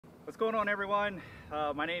What's going on, everyone?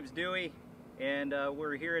 My name's Dewey, and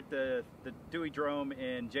we're here at the Dewey Drome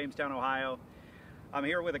in Jamestown, Ohio. I'm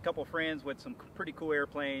here with a couple friends with some pretty cool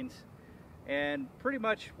airplanes, and pretty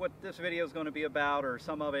much what this video is going to be about, or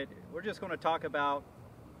some of it, we're just going to talk about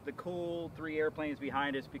the cool three airplanes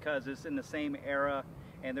behind us because it's in the same era,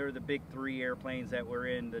 and they're the big three airplanes that were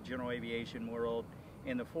in the general aviation world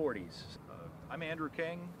in the 40s. I'm Andrew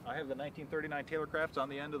King. I have the 1939 Taylorcrafts on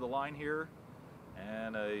the end of the line here,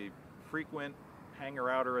 and a frequent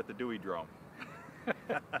hanger-outer at the Dewey Drome.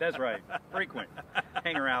 That's right, frequent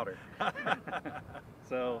hanger-outer.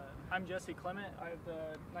 So I'm Jesse Clement. I have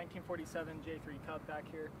the 1947 J3 Cub back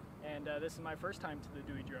here, and this is my first time to the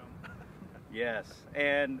Dewey Drome. Yes,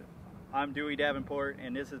 and I'm Dewey Davenport,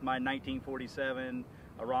 and this is my 1947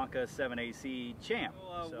 Aeronca 7AC Champ.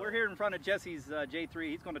 So, we're here in front of Jesse's J3.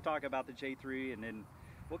 He's going to talk about the J3, and then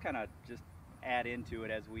we'll kind of just add into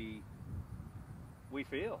it as we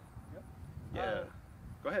feel. Yep. Yeah.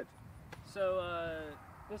 Go ahead. So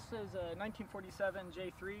this is a 1947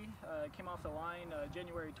 J3. Came off the line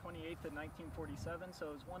January 28th of 1947, so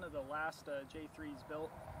it was one of the last J3s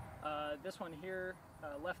built. This one here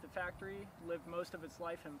left the factory, lived most of its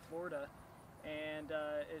life in Florida, and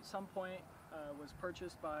at some point was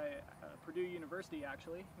purchased by Purdue University,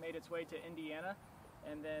 actually, made its way to Indiana,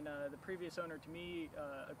 and then the previous owner to me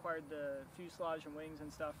acquired the fuselage and wings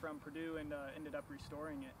and stuff from Purdue and ended up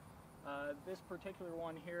restoring it. This particular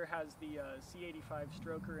one here has the C85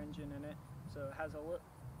 stroker engine in it, so it has a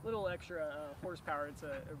little extra horsepower. It's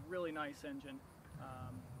a really nice engine.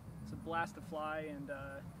 It's a blast to fly, and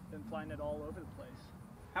been flying it all over the place.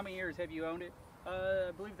 How many years have you owned it? I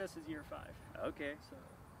believe this is year 5. Okay. So.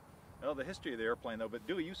 Well, the history of the airplane though, but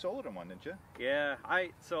Dewey, you soloed in one, didn't you? Yeah, I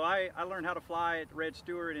learned how to fly at Red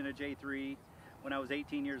Stewart in a J3 when I was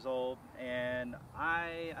 18 years old, and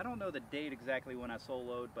I don't know the date exactly when I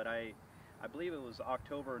soloed, but I believe it was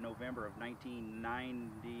October or November of 1990.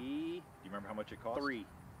 Do you remember how much it cost?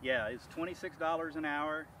 Yeah, it's $26 an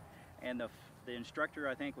hour, and the instructor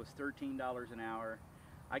I think was $13 an hour.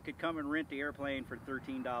 I could come and rent the airplane for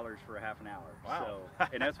 $13 for a half an hour. Wow. So,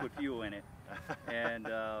 and that's with fuel in it. And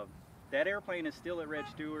that airplane is still at Red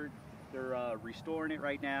Stewart. They're restoring it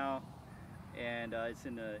right now, and it's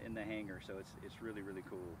in the hangar, so it's really, really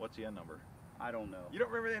cool. What's the N number? I don't know. You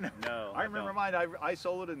don't remember the N number? No. I remember mine. I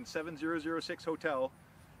soloed in 7006 Hotel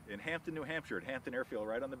in Hampton, New Hampshire, at Hampton Airfield,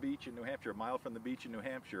 right on the beach in New Hampshire, a mile from the beach in New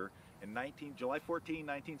Hampshire, in July 14,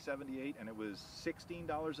 1978, and it was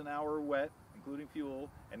 $16 an hour wet, including fuel,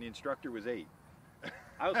 and the instructor was 8.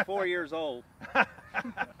 I was 4 years old.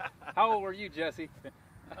 How old were you, Jesse?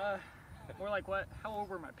 More like what? How old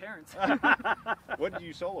were my parents? What did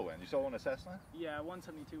you solo in? You solo in a Cessna? Yeah,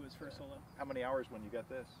 172 was first solo. How many hours when you got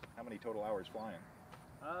this? How many total hours flying?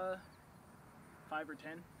 5 or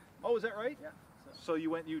 10. Oh, is that right? Yeah. So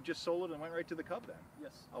you just soloed and went right to the Cub then?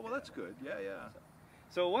 Yes. Oh, well, that's good. Yeah, yeah.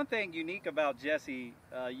 So one thing unique about Jesse,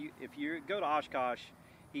 if you go to Oshkosh,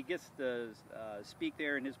 he gets to speak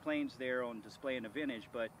there, and his plane's there on display in the vintage,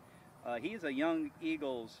 but he's a Young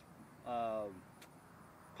Eagles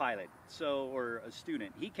pilot, or a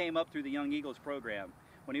student. He came up through the Young Eagles program.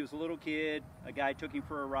 When he was a little kid, a guy took him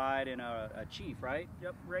for a ride in a Chief, right?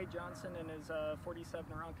 Yep, Ray Johnson and his 47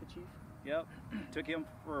 Aeronca Chief. Yep, took him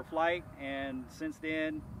for a flight, and since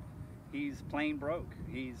then, he's plain broke.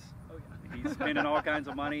 He's spending all kinds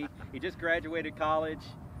of money. He just graduated college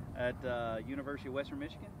at University of Western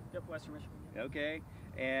Michigan. Yep, Western Michigan. Okay,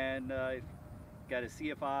 and got a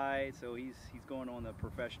CFI, so he's going on the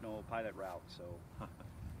professional pilot route. So,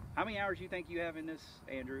 how many hours do you think you have in this,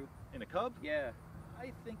 Andrew? In a Cub? Yeah.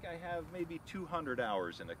 I think I have maybe 200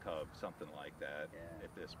 hours in a Cub, something like that,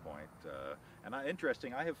 at this point. And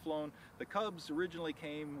interesting, I have flown, the Cubs originally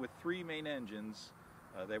came with 3 main engines.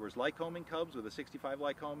 There was Lycoming Cubs with a 65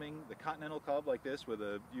 Lycoming, the Continental Cub like this with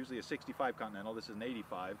usually a 65 Continental, this is an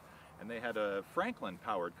 85, and they had a Franklin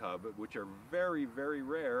powered Cub, which are very, very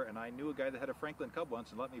rare, and I knew a guy that had a Franklin Cub once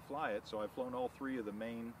and let me fly it, so I've flown all 3 of the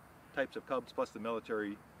main types of Cubs plus the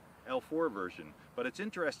military L4 version. But it's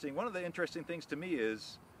interesting, one of the interesting things to me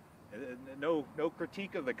is, no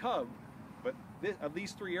critique of the Cub, but of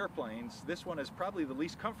these 3 airplanes, this one is probably the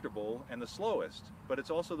least comfortable and the slowest, but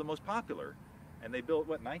it's also the most popular. And they built,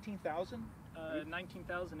 what, 19,000?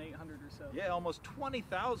 19,800 or so. Yeah, almost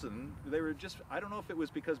 20,000. They were just, I don't know if it was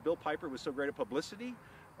because Bill Piper was so great at publicity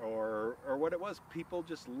or what it was. People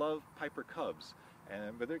just love Piper Cubs.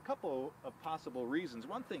 But there are a couple of possible reasons.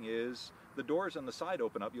 One thing is the doors on the side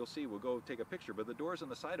open up. You'll see, we'll go take a picture, but the doors on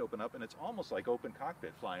the side open up, and it's almost like open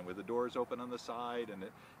cockpit flying with the doors open on the side, and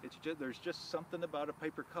there's just something about a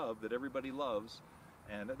Piper Cub that everybody loves.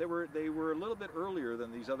 And they were a little bit earlier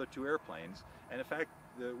than these other two airplanes. And in fact,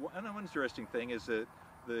 one interesting thing is that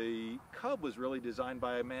the Cub was really designed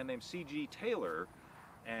by a man named C.G. Taylor,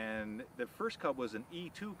 and the first Cub was an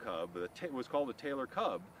E2 Cub. It was called a Taylor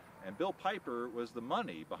Cub, and Bill Piper was the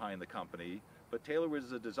money behind the company, but Taylor was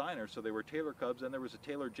the designer, so they were Taylor Cubs, and there was a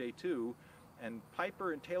Taylor J2, and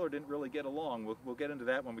Piper and Taylor didn't really get along. We'll get into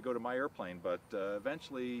that when we go to my airplane, but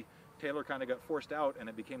eventually Taylor kind of got forced out, and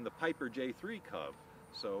it became the Piper J3 Cub.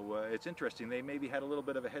 So it's interesting. They maybe had a little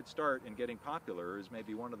bit of a head start in getting popular is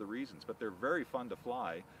maybe one of the reasons, but they're very fun to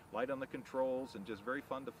fly. Light on the controls and just very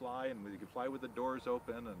fun to fly, and you can fly with the doors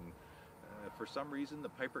open, and for some reason the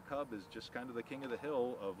Piper Cub is just kind of the king of the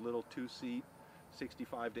hill of little two-seat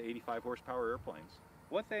 65 to 85 horsepower airplanes.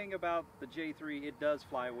 One thing about the J3, it does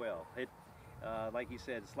fly well. It, like you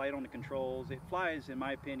said, it's light on the controls. It flies, in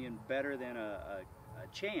my opinion, better than a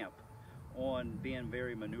Champ on being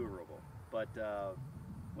very maneuverable. But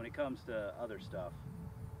when it comes to other stuff,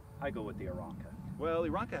 I go with the Aeronca. Well, the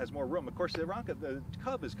Aeronca has more room. Of course, the Aeronca, the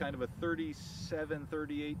Cub is kind of a 37,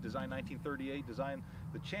 38 design, 1938 design.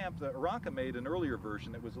 The Champ, the Aeronca made an earlier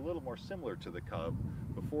version that was a little more similar to the Cub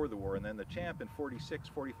before the war, and then the Champ in 46,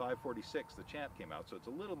 45, 46, the Champ came out, so it's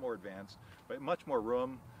a little more advanced, but much more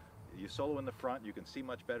room. You solo in the front, you can see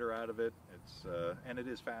much better out of it. It's and it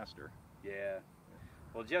is faster. Yeah.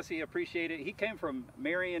 Well, Jesse, appreciate it. He came from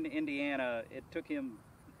Marion, Indiana. It took him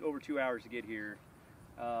over 2 hours to get here.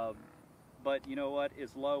 But you know what?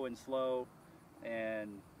 It's low and slow,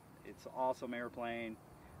 and it's an awesome airplane.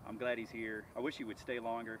 I'm glad he's here. I wish he would stay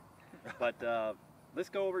longer. But let's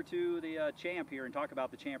go over to the Champ here and talk about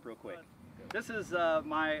the Champ real quick. This is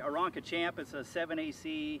my Aeronca Champ. It's a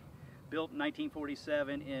 7AC, built in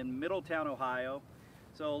 1947 in Middletown, Ohio.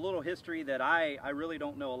 So a little history that I really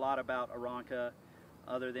don't know a lot about Aeronca,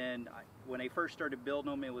 other than when they first started building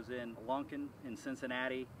them, it was in Lunken in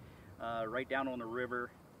Cincinnati, right down on the river.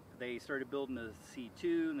 They started building the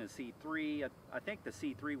C2 and the C3. I think the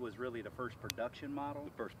C3 was really the first production model.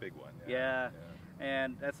 The first big one. Yeah.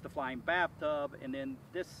 And that's the flying bathtub. And then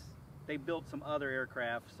they built some other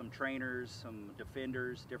aircraft, some trainers, some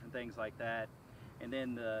defenders, different things like that. And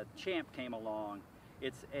then the Champ came along.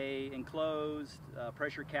 It's a enclosed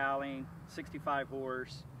pressure cowling, 65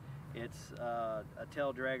 horse. It's a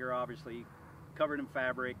tail dragger, obviously, covered in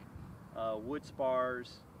fabric, wood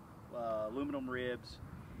spars, aluminum ribs.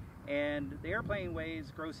 And the airplane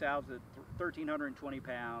weighs gross out at 1,320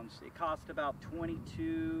 pounds. It cost about $2,200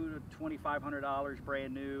 to $2,500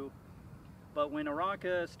 brand new. But when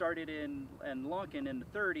Aeronca started in Lunken in the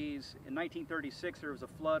 30s, in 1936 there was a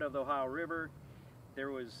flood of the Ohio River.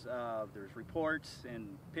 There's reports and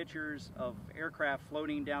pictures of aircraft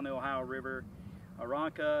floating down the Ohio River.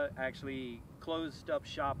 Aeronca actually closed up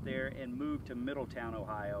shop there and moved to Middletown,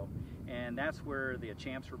 Ohio. And that's where the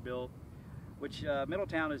Champs were built, which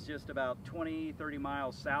Middletown is just about 20-30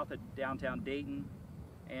 miles south of downtown Dayton,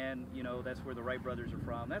 and you know that's where the Wright brothers are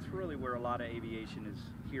from. That's really where a lot of aviation is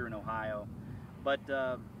here in Ohio. But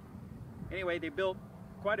anyway, they built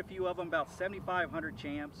quite a few of them, about 7,500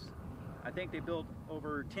 Champs. I think they built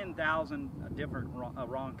over 10,000 different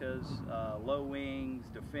Aeroncas, low wings,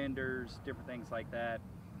 defenders, different things like that.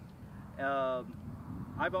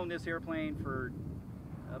 I've owned this airplane for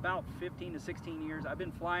about 15 to 16 years. I've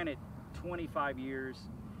been flying it 25 years,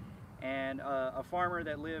 and a farmer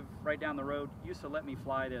that lived right down the road used to let me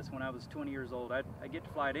fly this when I was 20 years old. I get to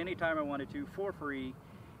fly it anytime I wanted to for free.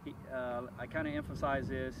 I kind of emphasize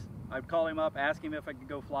this. I'd call him up, ask him if I could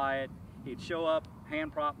go fly it. He'd show up,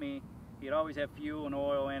 hand prop me. He'd always have fuel and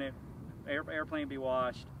oil in it, airplane be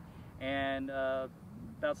washed. And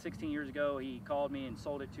about 16 years ago, he called me and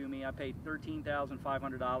sold it to me. I paid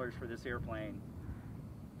 $13,500 for this airplane.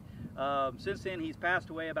 Since then, he's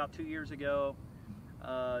passed away about 2 years ago.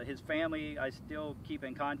 His family, I still keep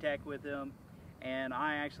in contact with them, and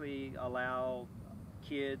I actually allow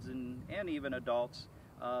kids and even adults,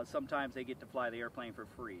 sometimes they get to fly the airplane for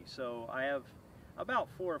free. So I have about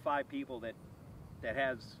 4 or 5 people that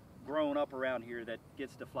has grown up around here that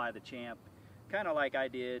gets to fly the Champ, kind of like I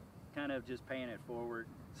did, kind of just paying it forward.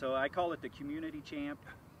 So I call it the community Champ,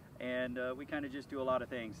 and we kind of just do a lot of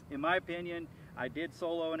things. In my opinion, I did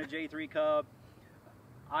solo in a J3 Cub.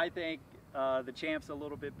 I think the Champ's a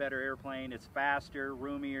little bit better airplane. It's faster,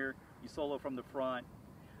 roomier. You solo from the front.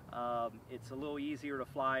 It's a little easier to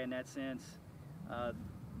fly in that sense.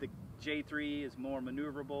 The J3 is more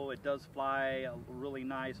maneuverable. It does fly really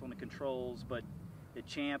nice on the controls, but the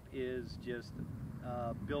Champ is just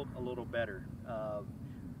built a little better.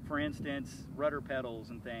 For instance, rudder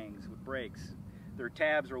pedals and things with brakes. Their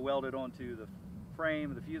tabs are welded onto the frame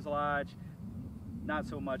of the fuselage. Not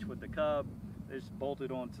so much with the Cub. It's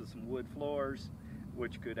bolted onto some wood floors,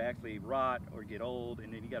 which could actually rot or get old,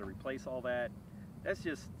 and then you got to replace all that. That's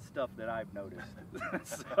just stuff that I've noticed.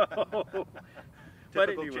 So,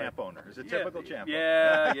 Typical Champ owner. It's a typical Champ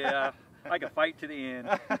owner. Yeah. I could fight to the end.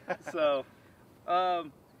 So,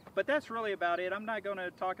 but that's really about it. I'm not going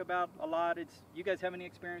to talk about a lot. You guys have any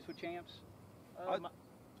experience with Champs?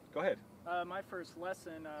 Go ahead. My first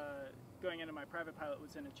lesson going into my private pilot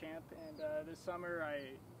was in a Champ, and this summer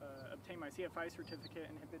I obtained my CFI certificate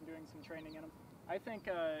and have been doing some training in them. I think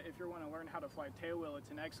if you want to learn how to fly tailwheel,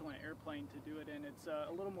 it's an excellent airplane to do it in. It's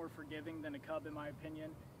a little more forgiving than a Cub, in my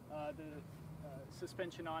opinion. The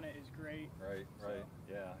suspension on it is great. Right.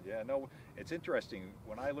 Yeah. No, it's interesting.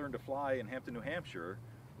 When I learned to fly in Hampton, New Hampshire,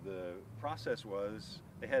 the process was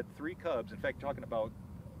they had 3 Cubs. In fact, talking about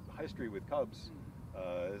history with Cubs,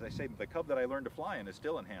 as I say, the Cub that I learned to fly in is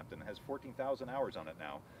still in Hampton. It has 14,000 hours on it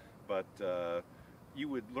now. But you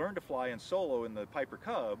would learn to fly in solo in the Piper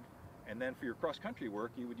Cub, and then for your cross-country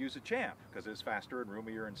work, you would use a Champ because it's faster and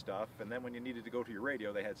roomier and stuff. And then when you needed to go to your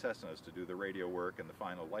radio, they had Cessnas to do the radio work and the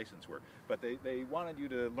final license work. But they wanted you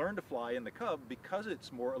to learn to fly in the Cub because it's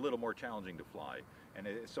a little more challenging to fly. And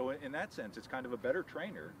so in that sense, it's kind of a better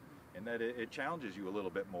trainer in that it challenges you a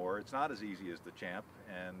little bit more. It's not as easy as the Champ,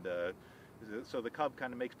 and so the Cub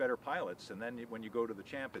kind of makes better pilots. And then when you go to the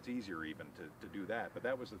Champ, it's easier even to do that. But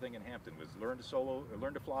that was the thing in Hampton, was learn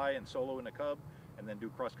to fly and solo in a Cub, and then do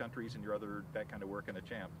cross countries and that kind of work in a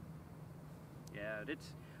Champ. Yeah,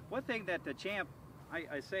 it's one thing that the Champ,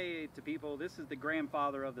 I say to people, this is the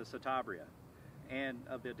grandfather of the Citabria and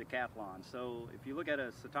of the decathlon. So if you look at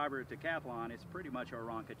a Citabria decathlon, it's pretty much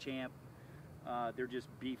Aeronca Champ. They're just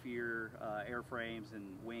beefier airframes and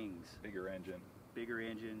wings. Bigger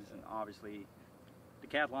engines, and obviously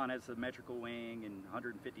decathlon has a symmetrical wing and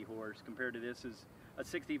 150 horse. Compared to this is a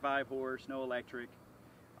 65 horse, no electric.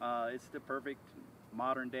 It's the perfect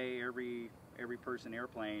modern day every person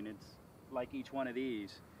airplane. It's like each one of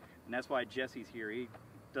these, and that's why Jesse's here. He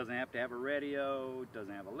doesn't have to have a radio,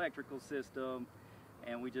 doesn't have an electrical system,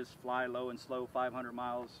 and we just fly low and slow 500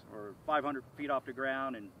 miles or 500 feet off the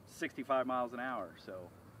ground and 65 miles an hour. So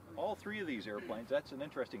all 3 of these airplanes, that's an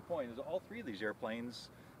interesting point, is all 3 of these airplanes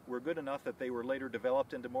were good enough that they were later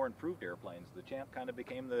developed into more improved airplanes. The Champ kind of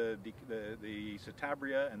became the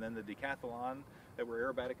Citabria, and then the Decathlon that were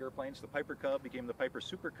aerobatic airplanes. The Piper Cub became the Piper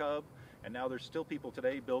Super Cub, and now there's still people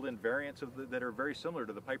today building variants that are very similar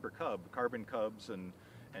to the Piper Cub, carbon Cubs and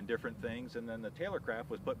different things. And then the Tailorcraft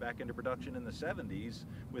was put back into production in the 70s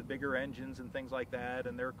with bigger engines and things like that,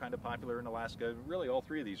 and they're kind of popular in Alaska. Really, all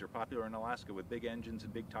 3 of these are popular in Alaska with big engines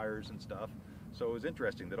and big tires and stuff. So it was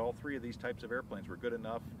interesting that all 3 of these types of airplanes were good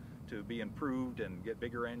enough to be improved and get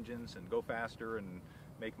bigger engines and go faster and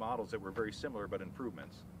make models that were very similar but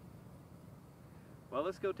improvements. Well,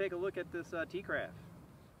 let's go take a look at this T-Craft.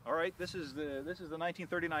 All right, this is the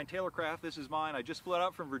 1939 Tailorcraft. This is mine. I just flew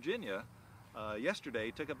out from Virginia yesterday.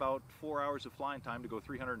 It took about 4 hours of flying time to go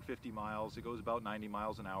 350 miles. It goes about 90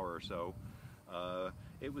 miles an hour or so.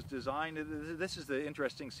 It was designed, this is the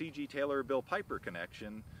interesting C.G. Taylor-Bill Piper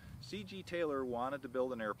connection. C.G. Taylor wanted to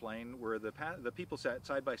build an airplane where the people sat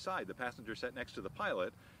side by side, the passenger sat next to the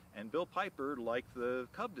pilot, and Bill Piper liked the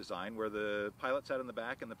Cub design where the pilot sat in the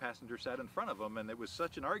back and the passenger sat in front of him, and it was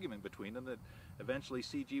such an argument between them that eventually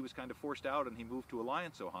C.G. was kind of forced out, and he moved to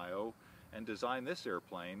Alliance, Ohio, and designed this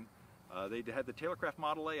airplane. They had the Tailorcraft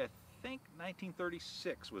Model A, I think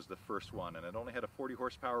 1936 was the first one, and it only had a 40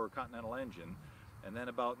 horsepower Continental engine. And then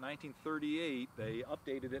about 1938, they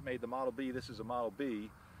updated it, made the Model B. This is a Model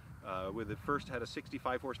B. With it first had a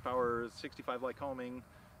 65 horsepower, 65 Lycoming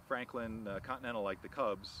Franklin Continental like the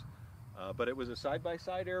Cubs, but it was a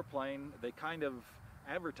side-by-side airplane. They kind of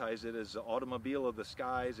advertised it as the automobile of the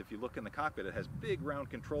skies. If you look in the cockpit, it has big round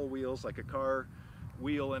control wheels like a car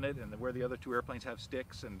wheel in it, and where the other 2 airplanes have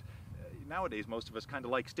sticks. And nowadays most of us kind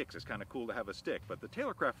of like sticks. It's kind of cool to have a stick, but the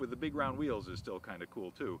Tailorcraft with the big round wheels is still kind of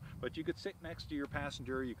cool too. But you could sit next to your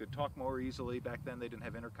passenger, you could talk more easily. Back then they didn't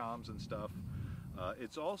have intercoms and stuff.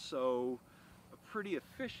 It's also a pretty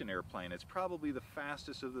efficient airplane. It's probably the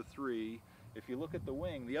fastest of the 3. If you look at the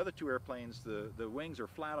wing, the other 2 airplanes, the wings are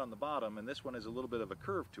flat on the bottom, and this one has a little bit of a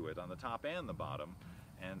curve to it on the top and the bottom.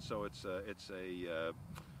 And so I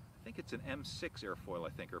think it's an M6 airfoil,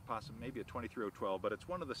 I think, or possibly maybe a 23012, but it's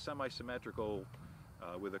one of the semi-symmetrical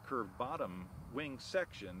with a curved bottom wing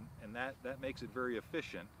section, and that makes it very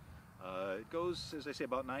efficient. It goes, as I say,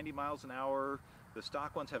 about 90 miles an hour. The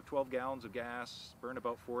stock ones have 12 gallons of gas, burn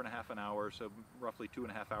about 4.5 an hour, so roughly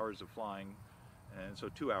 2.5 hours of flying. And so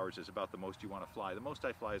 2 hours is about the most you want to fly. The most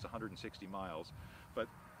I fly is 160 miles. But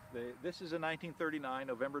this is a 1939,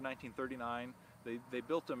 November 1939. they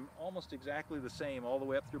built them almost exactly the same all the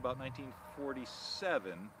way up through about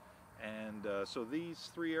 1947. And so these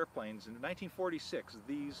three airplanes, in 1946,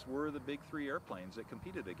 these were the big three airplanes that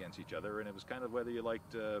competed against each other, and it was kind of whether you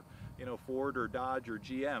liked, you know, Ford or Dodge or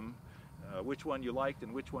GM, which one you liked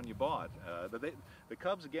and which one you bought. The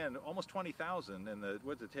Cubs, again, almost 20,000, and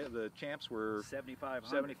the Champs were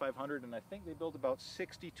 7,500, and I think they built about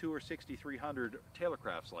 6,200 or 6,300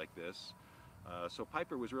 Tailorcrafts like this. So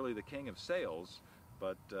Piper was really the king of sales.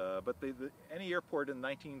 But any airport in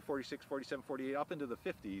 1946, 47, 48, up into the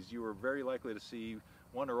 50s, you were very likely to see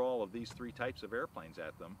one or all of these three types of airplanes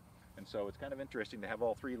at them. And so it's kind of interesting to have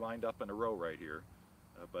all three lined up in a row right here.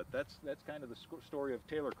 But that's kind of the story of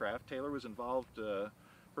Tailorcraft. Taylor was involved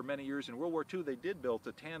for many years. In World War II, they did build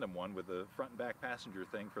a tandem one with a front and back passenger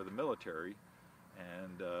thing for the military.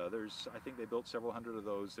 And I think they built several hundred of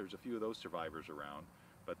those. There's a few of those survivors around.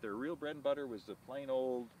 But their real bread and butter was the plain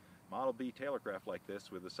old Model B Tailorcraft like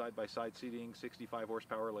this, with the side-by-side seating, 65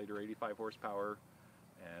 horsepower, later 85 horsepower,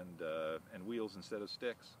 and wheels instead of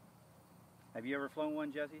sticks. Have you ever flown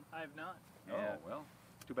one, Jesse? I have not. Yeah. Oh, well,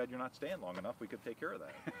 too bad you're not staying long enough. We could take care of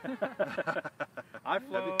that. I've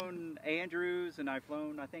flown Andrews, and I've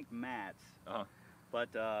flown, I think, Matt's. But,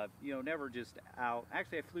 you know, never just out.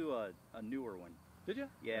 Actually, I flew a newer one. Did you?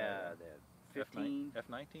 Yeah, the 15.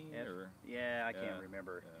 F-19 or? Yeah, I can't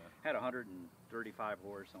remember. Yeah. Had 135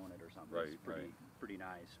 horse on it or something. Right, It's pretty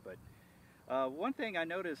nice. But one thing I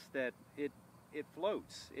noticed that it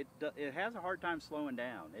floats. It has a hard time slowing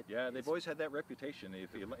down. They've always had that reputation.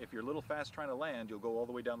 If you're a little fast trying to land, you'll go all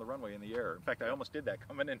the way down the runway in the air. In fact, I almost did that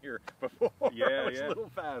coming in here before. Yeah, I was a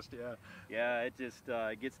little fast. Yeah. Yeah, it just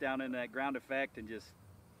gets down in that ground effect and just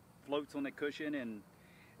floats on the cushion, and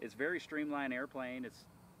it's very streamlined airplane. It's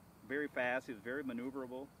very fast. It's very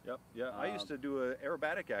maneuverable. Yep. Yeah. I used to do an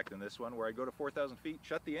aerobatic act in this one where I go to 4,000 feet,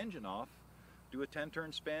 shut the engine off, do a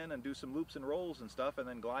 10-turn spin, and do some loops and rolls and stuff, and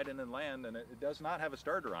then glide in and land. And it does not have a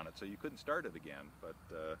starter on it, so you couldn't start it again. But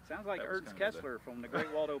sounds like Ernst Kessler from the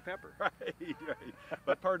Great Waldo Pepper. Right.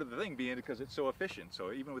 But part of the thing being because it's so efficient.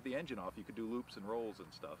 So even with the engine off, you could do loops and rolls and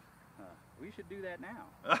stuff. We should do that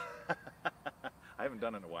now. I haven't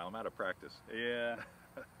done it in a while. I'm out of practice. Yeah.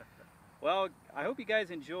 Well, I hope you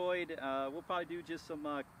guys enjoyed. We'll probably do just some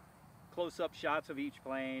close-up shots of each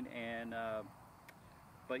plane, and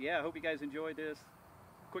but yeah, I hope you guys enjoyed this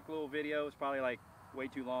quick little video. It's probably like way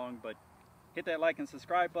too long, but hit that like and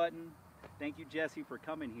subscribe button. Thank you, Jesse, for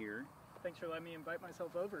coming here. Thanks for letting me invite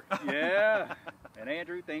myself over. Yeah, and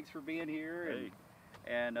Andrew, thanks for being here. Hey.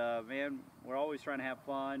 And man, we're always trying to have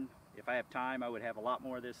fun. If I have time, I would have a lot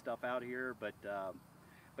more of this stuff out here, but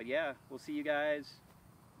yeah, we'll see you guys.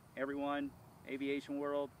 Everyone, aviation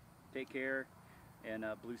world, take care, and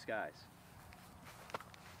blue skies.